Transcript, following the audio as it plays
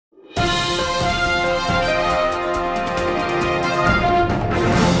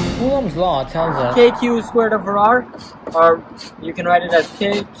Ohm's law tells us kq squared over r, or you can write it as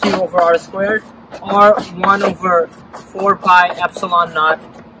kq over r squared, or 1 over 4 pi epsilon naught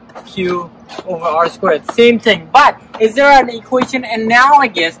q over r squared. Same thing, but is there an equation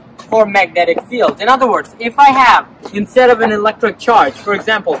analogous for magnetic fields? In other words, if I have, instead of an electric charge, for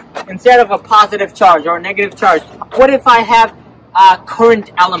example, instead of a positive charge or a negative charge, what if I have a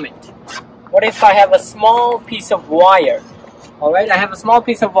current element? What if I have a small piece of wire? Alright, I have a small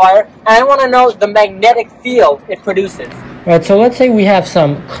piece of wire, and I want to know the magnetic field it produces. Right, so let's say we have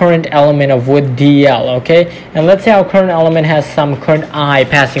some current element of with DL, okay? And let's say our current element has some current I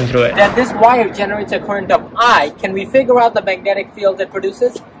passing through it. That this wire generates a current of I. Can we figure out the magnetic field it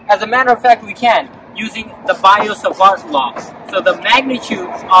produces? As a matter of fact, we can, using the Biot Savart Law. So the magnitude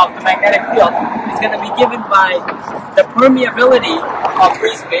of the magnetic field is going to be given by the permeability of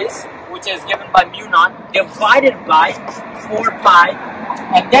free space, which is given by mu naught, divided by 4 pi,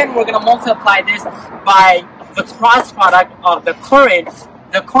 and then we're going to multiply this by the cross product of the current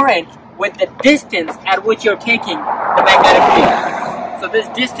with the distance at which you're taking the magnetic field. So this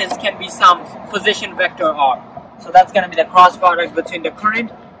distance can be some position vector r. So that's going to be the cross product between the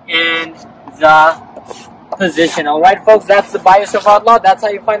current and the position. Alright folks, that's the Biot Savart Law. That's how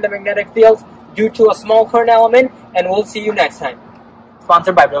you find the magnetic fields due to a small current element, and we'll see you next time.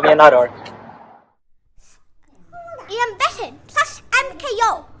 Sponsored by Brilliant.org. Ambition plus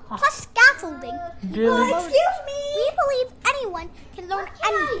MKO plus scaffolding. Really? Excuse me. We believe anyone can learn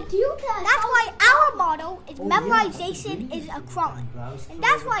anything. That's why our motto is memorization is a crime. And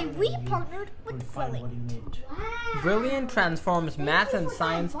that's why we partnered with Brilliant. Brilliant transforms math and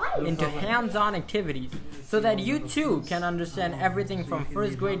science into hands-on activities so that you too can understand everything from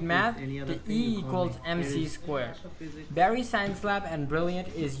first grade math to E equals MC squared. Barry Science Lab and Brilliant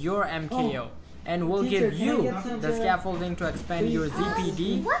is your MKO, and will give you the scaffolding to expand your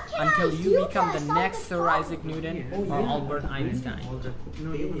ZPD until you become the next Sir Isaac Newton or Albert Einstein.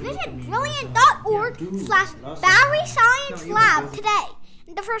 Visit brilliant.org/Barry Science Lab today.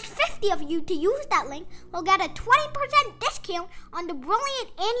 And the first 50 of you to use that link will get a 20% discount on the Brilliant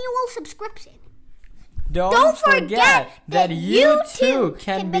annual subscription. Don't forget that you too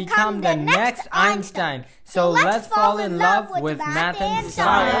can become the next Einstein. So let's fall in love with math and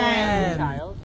science.